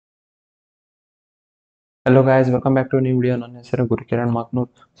Hello guys, welcome back to new video. ನನ್ನ ಹೆಸರು Gurukiran ಮಾಕ್ನೂರ್.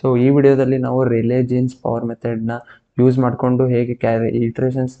 So ಈ ವಿಡಿಯೋದಲ್ಲಿ ನಾವು ರಿಲೇ ಜೀನ್ಸ್ ಪವರ್ ಮೆಥಡ್ನ ಯೂಸ್ ಮಾಡಿಕೊಂಡು ಹೇಗೆ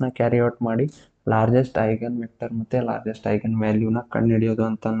ಇಟ್ರೇಷನ್ಸ್ನ ಕ್ಯಾರಿ ಔಟ್ ಮಾಡಿ ಲಾರ್ಜೆಸ್ಟ್ ಐಗನ್ ವೆಕ್ಟರ್ ಮತ್ತು ಲಾರ್ಜೆಸ್ಟ್ ಐಗನ್ ವ್ಯಾಲ್ಯೂನ ಕಂಡುಹಿಡಿಯೋದು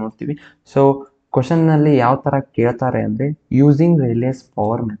ಅಂತ ನೋಡ್ತೀವಿ. ಸೊ ಕ್ವಶನ್ನಲ್ಲಿ ಯಾವ ಥರ ಕೇಳ್ತಾರೆ ಅಂದರೆ using relies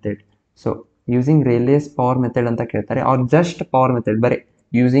power method. So using relies power method ಅಂತ ಕೇಳ್ತಾರೆ, ಅವ್ರು ಜಸ್ಟ್ ಪವರ್ ಮೆಥಡ್ ಬರೀ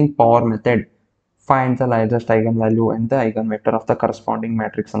using power method find the largest eigen value and the eigen vector of the corresponding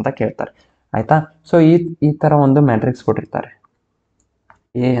matrix ಅಂತ ಕೇಳ್ತಾರೆ. ಆಯ್ತಾ? ಸೊ ಈ ಥರ ಒಂದು ಮ್ಯಾಟ್ರಿಕ್ಸ್ ಕೊಟ್ಟಿರ್ತಾರೆ,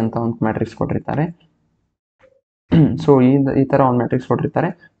 ಎ ಅಂತ ಒಂದು ಮ್ಯಾಟ್ರಿಕ್ಸ್ ಕೊಟ್ಟಿರ್ತಾರೆ. ಸೊ ಈ ಥರ ಒಂದು ಮ್ಯಾಟ್ರಿಕ್ಸ್ ಕೊಟ್ಟಿರ್ತಾರೆ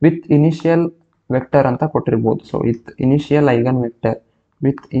ವಿತ್ ಇನಿಷಿಯಲ್ ವೆಕ್ಟರ್ ಅಂತ ಕೊಟ್ಟಿರ್ಬೋದು. So with initial eigen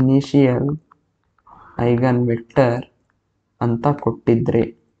vector ಅಂತ ಕೊಟ್ಟಿದ್ರೆ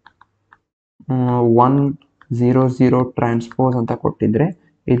 1 0 0 ಟ್ರಾನ್ಸ್ಪೋಸ್ ಅಂತ ಕೊಟ್ಟಿದ್ರೆ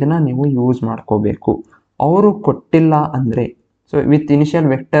ಇದನ್ನ ನೀವು ಯೂಸ್ ಮಾಡ್ಕೋಬೇಕು. ಅವರು ಕೊಟ್ಟಿಲ್ಲ ಅಂದರೆ, ಸೊ ವಿತ್ ಇನಿಷಿಯಲ್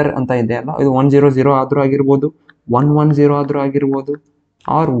ವೆಕ್ಟರ್ ಅಂತ ಇದೆ ಅಲ್ಲ, ಇದು 1 0 0 ಆದರೂ ಆಗಿರ್ಬೋದು, 1 1 0 ಆದರೂ ಆಗಿರ್ಬೋದು,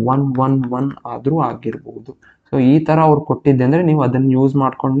 ಆರ್ 1 1 1 ಆದರೂ ಆಗಿರ್ಬೋದು. ಸೊ ಈ ಥರ ಅವ್ರು ಕೊಟ್ಟಿದ್ದೆ ಅಂದರೆ ನೀವು ಅದನ್ನು ಯೂಸ್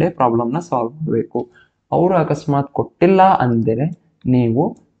ಮಾಡಿಕೊಂಡೇ ಪ್ರಾಬ್ಲಮ್ನ ಸಾಲ್ವ್ ಮಾಡಬೇಕು. ಅವರು ಅಕಸ್ಮಾತ್ ಕೊಟ್ಟಿಲ್ಲ ಅಂದರೆ ನೀವು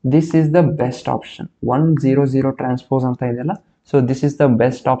this is the best option. 1 0 0 transpose ಅಂತ ಇದೆಯಲ್ಲ, so this is the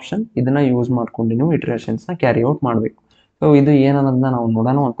best option. ಇದನ್ನು ಯೂಸ್ ಮಾಡ್ಕೊಂಡು ನೀವು ಇಟ್ರೇಷನ್ಸ್ನ ಕ್ಯಾರಿ ಔಟ್ ಮಾಡಬೇಕು. ಸೊ ಇದು ಏನನ್ನೋದನ್ನ ನಾವು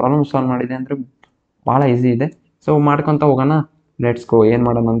ನೋಡೋಣ. ಒಂದು ಪ್ರಾಬ್ಲಮ್ ಸಾಲ್ವ್ ಮಾಡಿದೆ ಅಂದರೆ ಭಾಳ ಈಸಿ ಇದೆ. ಸೊ ಮಾಡ್ಕೊತ ಹೋಗೋಣ. Let's go. ಏನು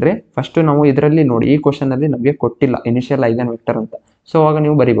ಮಾಡೋಣ ಅಂದರೆ ಫಸ್ಟು ನಾವು ಇದರಲ್ಲಿ ನೋಡಿ, ಈ ಕ್ವಶನಲ್ಲಿ ನಮಗೆ ಕೊಟ್ಟಿಲ್ಲ ಇನಿಷಿಯಲ್ ಐಗನ್ ವೆಕ್ಟರ್ ಅಂತ. ಸೊ ಆವಾಗ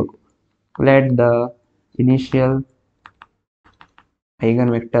ನೀವು ಬರೀಬೇಕು let the initial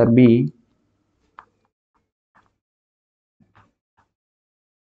eigen vector B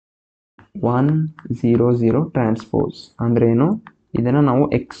 1 0 0 transpose ಅಂದ್ರೆ ಏನು, ಇದನ್ನು ನಾವು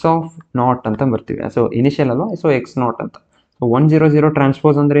ಎಕ್ಸ್ ಆಫ್ ನಾಟ್ ಅಂತ ಬರ್ತೀವಿ. ಸೊ ಇನಿಷಿಯಲ್ ಅಲ್ವಾ, ಸೊ ಎಕ್ಸ್ ನಾಟ್ ಅಂತ. ಸೊ 1 0 0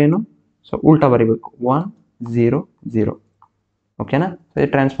 ಟ್ರಾನ್ಸ್ಪೋಸ್ ಅಂದ್ರೆ ಏನು, ಸೊ ಉಲ್ಟಾ ಬರೀಬೇಕು 1 0 0. ಓಕೆನಾ?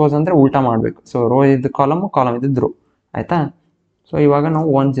 ಟ್ರಾನ್ಸ್ಪೋಸ್ ಅಂದರೆ ಉಲ್ಟಾ ಮಾಡಬೇಕು. ಸೊ ರೋ ಇದ್ದು ಕಾಲಮ್ ಇದ್ದು ರೋ. ಆಯಿತಾ? ಸೊ ಇವಾಗ ನಾವು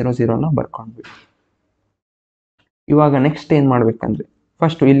 1 0 0ನ ಬರ್ಕೊಂಡ್ವಿ. ಇವಾಗ ನೆಕ್ಸ್ಟ್ ಏನು ಮಾಡ್ಬೇಕಂದ್ರೆ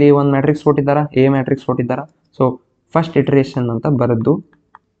ಫಸ್ಟ್ ಇಲ್ಲಿ ಒಂದು matrix ಕೊಟ್ಟಿದ್ದಾರಾ, A matrix ಕೊಟ್ಟಿದ್ದಾರಾ. So first iteration ಅಂತ ಬರೆದು,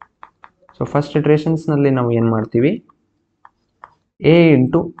 ಸೊ ಫಸ್ಟ್ ಇಟ್ರೇಷನ್ಸ್ನಲ್ಲಿ ನಾವು ಏನು ಮಾಡ್ತೀವಿ, A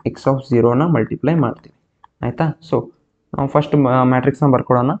into X of 0ನ multiply ಮಾಡ್ತೀವಿ. ಆಯಿತಾ? ಸೊ ನಾವು ಫಸ್ಟ್ ಮ್ಯಾಟ್ರಿಕ್ಸ್ನ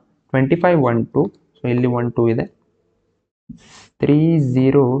ಬರ್ಕೊಳ್ಳೋಣ. 25 1 2. ಸೊ ಇಲ್ಲಿ 1 2 ಇದೆ, 3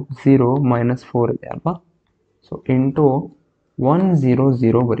 0 0 -4 ಇದೆ ಅಲ್ವಾ. ಸೊ ಇಂಟು 1 0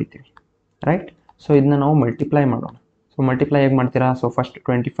 0 ಬರಿತೀವಿ, ರೈಟ್. ಸೊ ಇದನ್ನ ನಾವು ಮಲ್ಟಿಪ್ಲೈ ಮಾಡೋಣ. ಸೊ ಮಲ್ಟಿಪ್ಲೈ ಹೇಗೆ ಮಾಡ್ತೀರಾ, so first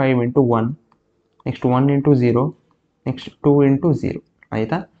 25 into 1, next 1 into 0, next 2 into 0.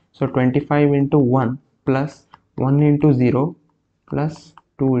 ಆಯಿತಾ? So 25 into 1 plus 1 into 0 plus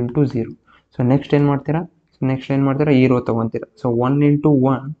 2 into 0. So next ಏನು ಮಾಡ್ತೀರಾ, ಈ rho ತೊಗೊತೀರಾ. So 1 into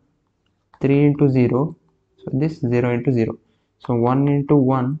 1 3 into 0, so this 0 into 0. So 1 into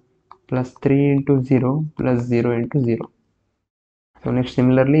 1 plus 3 into 0 plus 0 into 0. So next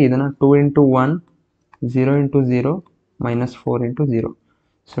similarly ಇದನ್ನು 2 into 1 0 into 0 minus 4 into 0.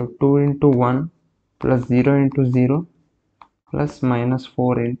 So 2 into 1 plus 0 into 0 plus minus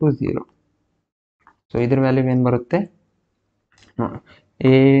 4 into 0. So ಇದ್ರ value ಏನು ಬರುತ್ತೆ,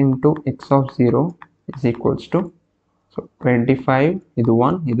 A into X of 0 is equals to, so 25 ಇದು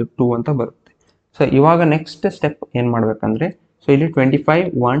 1 ಇದು 2 ಅಂತ ಬರುತ್ತೆ. So ಇವಾಗ next step ಏನು ಮಾಡಬೇಕಂದ್ರೆ, ಸೊ ಇಲ್ಲಿ 25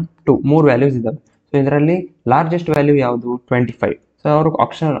 1 2 ಮೂರು ವ್ಯಾಲ್ಯೂಸ್ ಇದ್ದಾವೆ. ಸೊ ಇದರಲ್ಲಿ ಲಾರ್ಜೆಸ್ಟ್ ವ್ಯಾಲ್ಯೂ ಯಾವುದು, 25. ಸೊ ಅವರು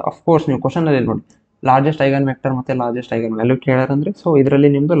ಆಪ್ಷನ್ ಅಫ್ಕೋರ್ಸ್ ನೀವು ಕ್ವಶನಲ್ಲಿ ನೋಡಿ ಲಾರ್ಜೆಸ್ಟ್ ಐಗನ್ ವೆಕ್ಟರ್ ಮತ್ತು ಲಾರ್ಜೆಸ್ಟ್ ಐಗನ್ ವ್ಯಾಲ್ಯೂ ಕೇಳಾರಂದ್ರೆ, ಸೊ ಇದರಲ್ಲಿ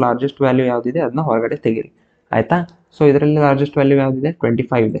ನಿಮ್ಮದು ಲಾರ್ಜೆಸ್ಟ್ ವ್ಯಾಲ್ಯೂ ಯಾವುದಿದೆ ಅದನ್ನ ಹೊರಗಡೆ ತೆಗೀರಿ. ಆಯಿತಾ? ಸೊ ಇದರಲ್ಲಿ ಲಾರ್ಜೆಸ್ಟ್ ವ್ಯಾಲ್ಯೂ ಯಾವುದಿದೆ,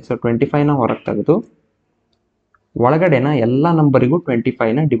 25 ಇದೆ. ಸೊ 25ನ ಹೊರಗೆ ತೆಗೆದು ಒಳಗಡೆನ ಎಲ್ಲ ನಂಬರಿಗೂ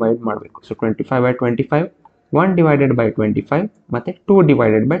 25ನ ಡಿವೈಡ್ ಮಾಡಬೇಕು. ಸೊ 25 ಬೈ 25, 1 ಡಿವೈಡೆಡ್ ಬೈ 25 ಮತ್ತು 2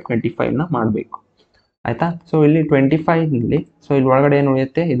 ಡಿವೈಡೆಡ್ ಬೈ 25ನ ಮಾಡಬೇಕು. ಆಯಿತಾ? ಸೊ ಇಲ್ಲಿ 25ನಲ್ಲಿ, ಸೊ ಇಲ್ಲಿ ಒಳಗಡೆ ಏನು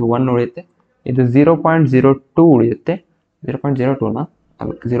ಉಳಿಯುತ್ತೆ, ಇದು 1 ಉಳಿಯುತ್ತೆ, ಇದು 0.02 ಉಳಿಯುತ್ತೆ, 0.02ನ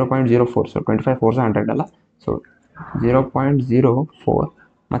 0.04. ಸೊ 25 4 100 ಅಲ್ಲ, ಸೊ 0.04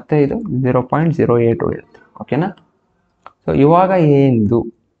 ಮತ್ತು ಇದು 0.08 ಉಳಿಯುತ್ತೆ. ಓಕೆನಾ? ಸೊ ಇವಾಗ ಏನು,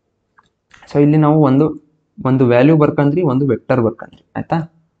 ಸೊ ಇಲ್ಲಿ ನಾವು ಒಂದು ವ್ಯಾಲ್ಯೂ ಬರ್ಕಂದ್ರಿ, ಒಂದು ವೆಕ್ಟರ್ ಬರ್ಕಂದ್ರಿ. ಆಯಿತಾ?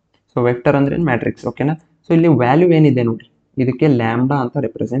 ಸೊ ವೆಕ್ಟರ್ ಅಂದ್ರೆ ಮ್ಯಾಟ್ರಿಕ್ಸ್. ಓಕೆನಾ? ಸೊ ಇಲ್ಲಿ ವ್ಯಾಲ್ಯೂ ಏನಿದೆ ನೋಡಿ, ಇದಕ್ಕೆ ಲ್ಯಾಂಬ್ಡಾ ಅಂತ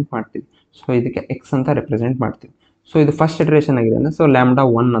ರೆಪ್ರೆಸೆಂಟ್ ಮಾಡ್ತೀವಿ. ಸೊ ಇದಕ್ಕೆ ಎಕ್ಸ್ ಅಂತ ರೆಪ್ರೆಸೆಂಟ್ ಮಾಡ್ತೀವಿ. ಸೊ ಇದು ಫಸ್ಟ್ ಇಟ್ರೇಷನ್ ಆಗಿದೆ ಅಂದರೆ, ಸೊ ಲ್ಯಾಂಬ್ಡಾ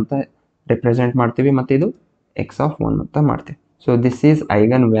 1 ಅಂತ ರೆಪ್ರೆಸೆಂಟ್ ಮಾಡ್ತೀವಿ ಮತ್ತು ಇದು ಎಕ್ಸ್ ಆಫ್ 1 ಅಂತ ಮಾಡ್ತೀವಿ. So this is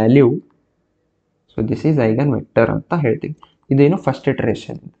eigen value, so this is eigen vector ಅಂತ ಹೇಳ್ತೀವಿ. ಇದೇನು ಫಸ್ಟ್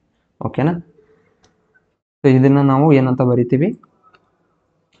ಇಟ್ರೇಷನ್. ಓಕೆನಾ? ಸೊ ಇದನ್ನು ನಾವು ಏನಂತ ಬರಿತೀವಿ,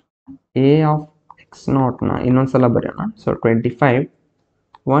 ಎ ಆಫ್ ಎಕ್ಸ್ ನಾಟ್ನ ಇನ್ನೊಂದ್ಸಲ ಬರೆಯೋಣ. ಸೊ 25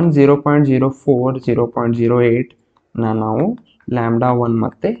 1 0.04 0.08ನ ನಾವು ಲ್ಯಾಂಬ್ಡಾ 1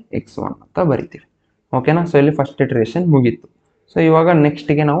 ಮತ್ತು x1 ಅಂತ ಬರಿತೀವಿ. ಓಕೆನಾ? ಸೊ ಇಲ್ಲಿ ಫಸ್ಟ್ ಇಟ್ರೇಷನ್ ಮುಗೀತು. ಸೊ ಇವಾಗ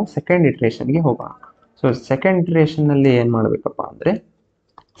ನೆಕ್ಸ್ಟ್ಗೆ ನಾವು ಸೆಕೆಂಡ್ ಇಟ್ರೇಷನ್ಗೆ ಹೋಗೋಣ. ಸೊ ಸೆಕೆಂಡ್ ಇಟ್ರೇಷನ್ನಲ್ಲಿ ಏನು ಮಾಡಬೇಕಪ್ಪ ಅಂದರೆ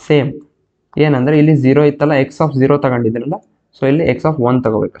ಸೇಮ್ ಏನಂದರೆ ಇಲ್ಲಿ 0 ಇತ್ತಲ್ಲ, ಎಕ್ಸ್ ಆಫ್ 0 ತಗೊಂಡಿದ್ರಲ್ಲ, ಸೊ ಇಲ್ಲಿ ಎಕ್ಸ್ ಆಫ್ 1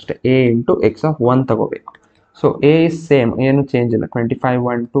 ತಗೋಬೇಕು ಅಷ್ಟೇ, ಎ ಇಂಟು ಎಕ್ಸ್ ಆಫ್ 1 ತಗೋಬೇಕು. ಸೊ ಎ ಇಸ್ ಸೇಮ್, ಏನು ಚೇಂಜ್ ಇಲ್ಲ, 25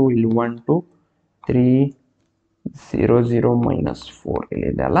 1 2 ಇಲ್ಲಿ 1 2 3 0 0 -4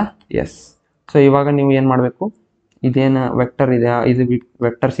 ಇಲ್ಲಿದೆ ಅಲ್ಲ, ಎಸ್. ಸೊ ಇವಾಗ ನೀವು ಏನು ಮಾಡಬೇಕು, ಇದೇನು ವೆಕ್ಟರ್ ಇದೆ, ಇದು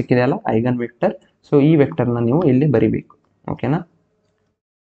ವೆಕ್ಟರ್ ಸಿಕ್ಕಿದೆ ಅಲ್ಲ, ಐಗನ್ ವೆಕ್ಟರ್. ಸೊ ಈ ವೆಕ್ಟರ್ನ ನೀವು ಇಲ್ಲಿ ಬರಿಬೇಕು, ಓಕೆನಾ.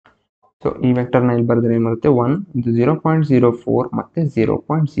 ಸೊ ಈ ವೆಕ್ಟರ್ನ ಇಲ್ಲಿ ಬರೆದ್ರೆ ಏನು ಬರುತ್ತೆ, 1 ಇದು 0.04 ಮತ್ತು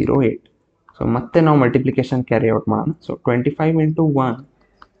 0.08. ಸೊ ಮತ್ತೆ ನಾವು ಮಲ್ಟಿಪ್ಲಿಕೇಶನ್ ಕ್ಯಾರಿ ಔಟ್ ಮಾಡೋಣ. So 25 into 1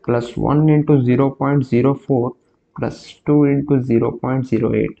 plus 1 into 0.04 plus 2 into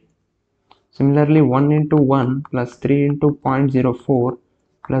 0.08. Similarly 1 into 1 plus 3 into 0.04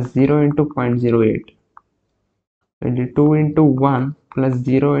 plus 0 into 0.08. 2 into 1 plus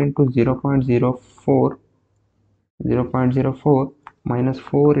 0 into 0.04 minus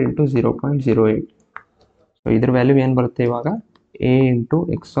 4 into 0.08. So ಇದರ ವ್ಯಾಲ್ಯೂ ಏನು ಬರುತ್ತೆ ಇವಾಗ, a into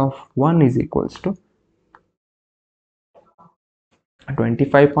x of 1 is equals to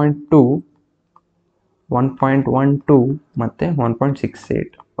 25.2, 1.12 ಮತ್ತು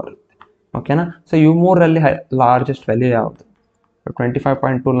 1.68 ಬರುತ್ತೆ, ಓಕೆನಾ. ಸೊ ಇವು ಮೂರರಲ್ಲಿ ಲಾರ್ಜೆಸ್ಟ್ ವ್ಯಾಲ್ಯೂ ಯಾವುದು,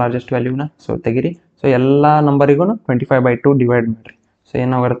 25.2 ಲಾರ್ಜೆಸ್ಟ್ ವ್ಯಾಲ್ಯೂನ. ಸೊ ತೆಗಿರಿ. ಸೊ ಎಲ್ಲ ನಂಬರಿಗೂ 25/2 ಡಿವೈಡ್ ಮಾಡಿರಿ. ಸೊ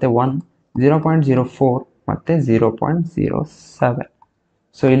ಏನಾಗುತ್ತೆ 1 0.04 ಮತ್ತು 0.07.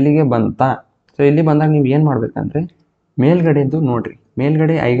 ಸೊ ಇಲ್ಲಿಗೆ ಬಂತಾ. ಸೊ ಇಲ್ಲಿ ಬಂದಾಗ ನೀವು ಏನು ಮಾಡಬೇಕಂದ್ರೆ ಮೇಲ್ಗಡೆದು ನೋಡಿರಿ,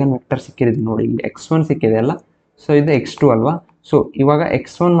 ಮೇಲ್ಗಡೆ ಐಗನ್ ವೆಕ್ಟರ್ ಸಿಕ್ಕಿದೆ ನೋಡಿ, ಇಲ್ಲಿ x1 ಸಿಕ್ಕಿದೆ ಅಲ್ಲ, ಸೊ ಇದು x2 ಅಲ್ವಾ. ಸೊ ಇವಾಗ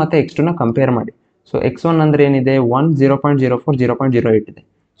x1 ಮತ್ತು x2ನ ಕಂಪೇರ್ ಮಾಡಿ. ಸೊ x1 ಅಂದರೆ ಏನಿದೆ, 1 0.04 0.08 ಇದೆ.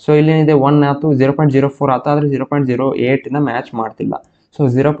 ಸೊ ಇಲ್ಲೇನಿದೆ 1 ಆಯಿತು, 0.04 ಆಯ್ತು, ಆದರೆ 0.08ನ ಮ್ಯಾಚ್ ಮಾಡ್ತಿಲ್ಲ. ಸೊ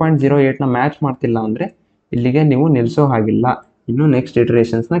 0.08ನ ಮ್ಯಾಚ್ ಮಾಡ್ತಿಲ್ಲ ಅಂದರೆ ಇಲ್ಲಿಗೆ ನೀವು ನಿಲ್ಲಿಸೋ ಹಾಗಿಲ್ಲ, ಇನ್ನು ನೆಕ್ಸ್ಟ್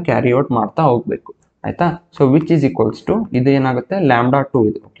ಇಟರೇಷನ್ಸ್ನ ಕ್ಯಾರಿ ಔಟ್ ಮಾಡ್ತಾ ಹೋಗಬೇಕು, ಆಯಿತಾ. So which is equals to ಇದು ಏನಾಗುತ್ತೆ, λ2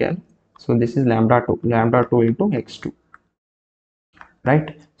 ಇದು, okay. So this is λ2 into x2, right.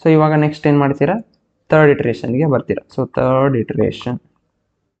 So ಇವಾಗ ನೆಕ್ಸ್ಟ್ ಏನು ಮಾಡ್ತೀರಾ, ಥರ್ಡ್ ಇಟರೇಷನ್ಗೆ ಬರ್ತೀರಾ. ಸೊ ಥರ್ಡ್ ಇಟರೇಷನ್,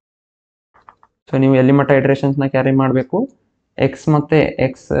 ಸೊ ನೀವು ಎಲ್ಲಿ ಮಟ್ಟ ಇಟರೇಷನ್ಸ್ನ ಕ್ಯಾರಿ ಮಾಡಬೇಕು, ಎಕ್ಸ್ ಮತ್ತು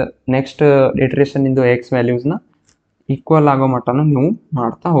ಎಕ್ಸ್ ನೆಕ್ಸ್ಟ್ ಇಟರೇಷನ್ ಇಂದು ಎಕ್ಸ್ ವ್ಯಾಲ್ಯೂಸ್ನ ಈಕ್ವಲ್ ಆಗೋ ಮಟ್ಟನ ನೀವು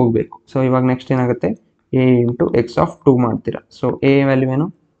ಮಾಡ್ತಾ ಹೋಗಬೇಕು. ಸೊ ಇವಾಗ ನೆಕ್ಸ್ಟ್ ಏನಾಗುತ್ತೆ, ಎ ಇಂಟು ಎಕ್ಸ್ ಆಫ್ 2 ಮಾಡ್ತೀರಾ. ಸೊ ಎ ವ್ಯಾಲ್ಯೂ ಏನು,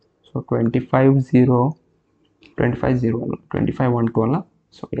 ಸೊ 25 0 ಅಲ್ಲ, 25 1 2 ಅಲ್ಲ,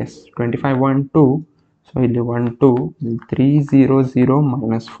 ಸೊ ಎಸ್ 25 1 2. ಸೊ ಇಲ್ಲಿ 1 2 3 0 0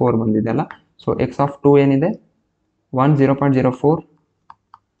 -4 ಬಂದಿದೆ ಅಲ್ಲ. ಸೊ ಎಕ್ಸ್ ಆಫ್ 2 ಏನಿದೆ, 1 0.04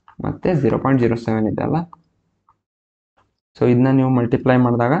 ಮತ್ತು 0.07 ಇದೆ ಅಲ್ಲ. ಸೊ ಇದನ್ನ ನೀವು ಮಲ್ಟಿಪ್ಲೈ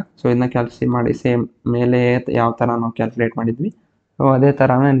ಮಾಡಿದಾಗ, ಸೊ ಇದನ್ನ ಕ್ಯಾಲ್ಕುಲೇಟ್ ಮಾಡಿ, ಸೇಮ್ ಮೇಲೆ ಯಾವ ಥರ ನಾವು ಕ್ಯಾಲ್ಕುಲೇಟ್ ಮಾಡಿದ್ವಿ, ಸೊ ಅದೇ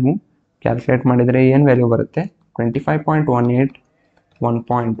ಥರನೇ ನೀವು ಕ್ಯಾಲ್ಕುಲೇಟ್ ಮಾಡಿದರೆ ಏನು ವ್ಯಾಲ್ಯೂ ಬರುತ್ತೆ, 25.18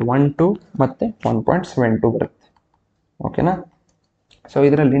 1.12 ಮತ್ತು 1.72 ಬರುತ್ತೆ, ಓಕೆನಾ. ಸೊ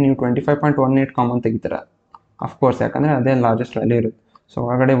ಇದರಲ್ಲಿ ನೀವು 25.18 ಕಾಮನ್ ತೆಗಿತೀರ, ಅಫ್ಕೋರ್ಸ್, ಯಾಕಂದರೆ ಅದೇ ಲಾರ್ಜೆಸ್ಟ್ ವ್ಯಾಲ್ಯೂ ಇರುತ್ತೆ. ಸೊ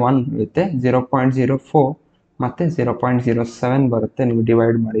ಹೊರಗಡೆ 1 ಇರುತ್ತೆ, 0.04 ಮತ್ತು 0.07 ಬರುತ್ತೆ ನೀವು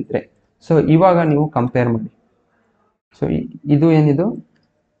ಡಿವೈಡ್ ಮಾಡಿದರೆ. ಸೊ ಇವಾಗ ನೀವು ಕಂಪೇರ್ ಮಾಡಿ. ಸೊ ಇದು ಏನಿದು,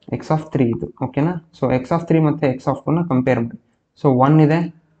 ಎಕ್ಸ್ ಆಫ್ 3 ಇದು, ಓಕೆನಾ. ಸೊ ಎಕ್ಸ್ ಆಫ್ 3 ಮತ್ತು ಎಕ್ಸ್ ಆಫ್ 2ನ ಕಂಪೇರ್ ಮಾಡಿ. ಸೊ 1 ಇದೆ,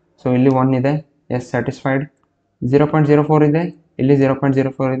 ಸೊ ಇಲ್ಲಿ 1 ಇದೆ, ಎಸ್ ಸ್ಯಾಟಿಸ್ಫೈಡ್. 0.04 ಇದೆ, ಇಲ್ಲಿ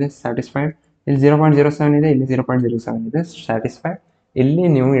 0.04 ಇದೆ, ಸ್ಯಾಟಿಸ್ಫೈಡ್. ಇಲ್ಲಿ 0.07 ಇದೆ, ಇಲ್ಲಿ 0.07 ಇದೆ, ಸ್ಯಾಟಿಸ್ಫೈಡ್. ಇಲ್ಲಿ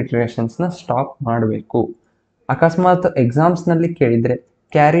ನೀವು ಇಟರೇಷನ್ಸ್ನ ಸ್ಟಾಪ್ ಮಾಡಬೇಕು. ಅಕಸ್ಮಾತ್ ಎಕ್ಸಾಮ್ಸ್ನಲ್ಲಿ ಕೇಳಿದರೆ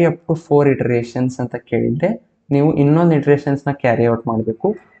ಕ್ಯಾರಿ ಅಪ್ ಟು 4 ಇಟರೇಷನ್ಸ್ ಅಂತ ಕೇಳಿದರೆ ನೀವು ಇನ್ನೊಂದು ಇಟರೇಷನ್ಸ್ನ ಕ್ಯಾರಿ ಔಟ್ ಮಾಡಬೇಕು,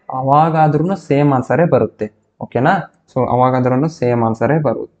 ಅವಾಗಾದ್ರೂ ಸೇಮ್ ಆನ್ಸರೇ ಬರುತ್ತೆ, ಓಕೆನಾ. ಸೊ ಅವಾಗಾದ್ರೂ ಸೇಮ್ ಆನ್ಸರೇ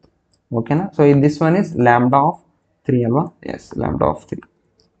ಬರುತ್ತೆ, ಓಕೆನಾ. ಸೊ ದಿಸ್ ಒನ್ ಇಸ್ λ3 ಅಲ್ವಾ, ಎಸ್ λ3.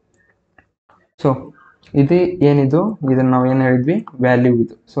 ಸೊ ಇದು ಏನಿದು, ಇದನ್ನು ನಾವು ಏನು ಹೇಳಿದ್ವಿ, ವ್ಯಾಲ್ಯೂ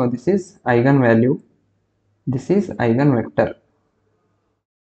ಇದು. So this is eigen value, this is eigen vector,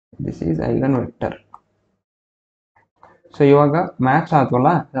 this is eigen vector. So ಇವಾಗ ಮ್ಯಾಚ್ ಆದ್ವಲ್ಲ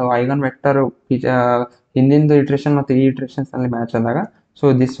ಐಗನ್ ವೆಕ್ಟರ್ ಹಿಂದಿಂದು ಇಟ್ರೇಷನ್ ಮತ್ತು ಈ ಇಟ್ರೇಷನ್ಸ್ನಲ್ಲಿ ಮ್ಯಾಚ್ ಆದಾಗ, so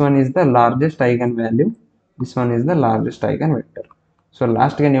this one is the largest eigen value, this one is the largest eigen vector. So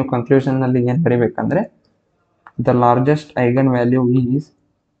ಲಾಸ್ಟ್ಗೆ ನೀವು ಕನ್ಕ್ಲೂಷನ್ನಲ್ಲಿ ಏನು ಬರೀಬೇಕಂದ್ರೆ, the largest eigen value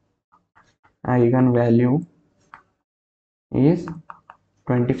is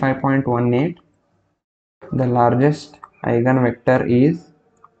 25.18. The largest eigenvector is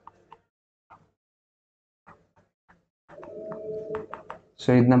so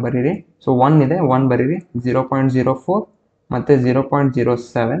ಇದನ್ನ ಬರೀರಿ. So 1 ಇದೆ, 1 ಬರೀರಿ, 0.04 ಮತ್ತು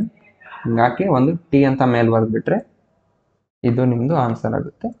 0.07 ಹಿಂಗಾಕಿ ಒಂದು ಟಿ ಅಂತ ಮೇಲೆ ಬರೆದ್ಬಿಟ್ರೆ ಇದು ನಿಮ್ಮದು ಆನ್ಸರ್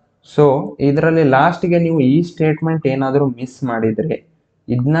ಆಗುತ್ತೆ. ಸೊ ಇದರಲ್ಲಿ ಲಾಸ್ಟಿಗೆ ನೀವು ಈ ಸ್ಟೇಟ್ಮೆಂಟ್ ಏನಾದರೂ ಮಿಸ್ ಮಾಡಿದರೆ,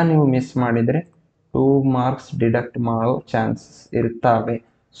 ಇದನ್ನ ನೀವು ಮಿಸ್ ಮಾಡಿದರೆ 2 ಮಾರ್ಕ್ಸ್ ಡಿಡಕ್ಟ್ ಮಾಡೋ ಚಾನ್ಸಸ್ ಇರ್ತವೆ.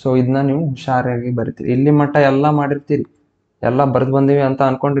 ಸೊ ಇದನ್ನ ನೀವು ಹುಷಾರಾಗಿ ಬರಿತೀರಿ. ಇಲ್ಲಿ ಮಟ್ಟ ಎಲ್ಲ ಮಾಡಿರ್ತೀರಿ, ಎಲ್ಲ ಬರೆದು ಬಂದೀವಿ ಅಂತ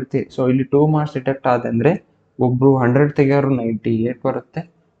ಅನ್ಕೊಂಡಿರ್ತೀವಿ. ಸೊ ಇಲ್ಲಿ 2 ಮಾರ್ಕ್ಸ್ ಡಿಟೆಕ್ಟ್ ಆದಂದರೆ ಒಬ್ಬರು 100 ತೆಗಿಯೋರು 98 ಬರುತ್ತೆ,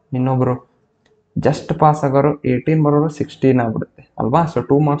 ಇನ್ನೊಬ್ಬರು ಜಸ್ಟ್ ಪಾಸ್ ಆಗೋರು 18 ಬರೋರು 16 ಆಗ್ಬಿಡುತ್ತೆ ಅಲ್ವಾ. So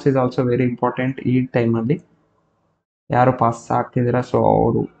 2 marks is also very important ಈ ಟೈಮಲ್ಲಿ. ಯಾರು ಪಾಸ್ ಆಗ್ತಿದ್ದೀರಾ ಸೊ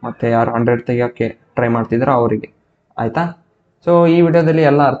ಅವರು, ಮತ್ತು ಯಾರು 100 ತೆಗಿಯೋಕ್ಕೆ ಟ್ರೈ ಮಾಡ್ತಿದ್ದೀರಾ ಅವರಿಗೆ, ಆಯಿತಾ. ಸೊ ಈ ವಿಡಿಯೋದಲ್ಲಿ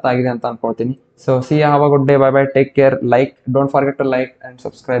ಎಲ್ಲ ಅರ್ಥ ಆಗಿದೆ ಅಂತ ಅನ್ಕೊಳ್ತೀನಿ. So C have a good day, bye bye, take care. Like, don't forget to like and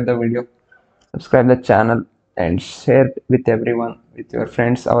subscribe the video, subscribe the channel and share with everyone, with your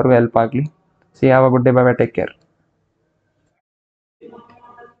friends, ಅವ್ರಿಗೂ ಹೆಲ್ಪ್ ಆಗಲಿ. C have a good day, bye bye, take care.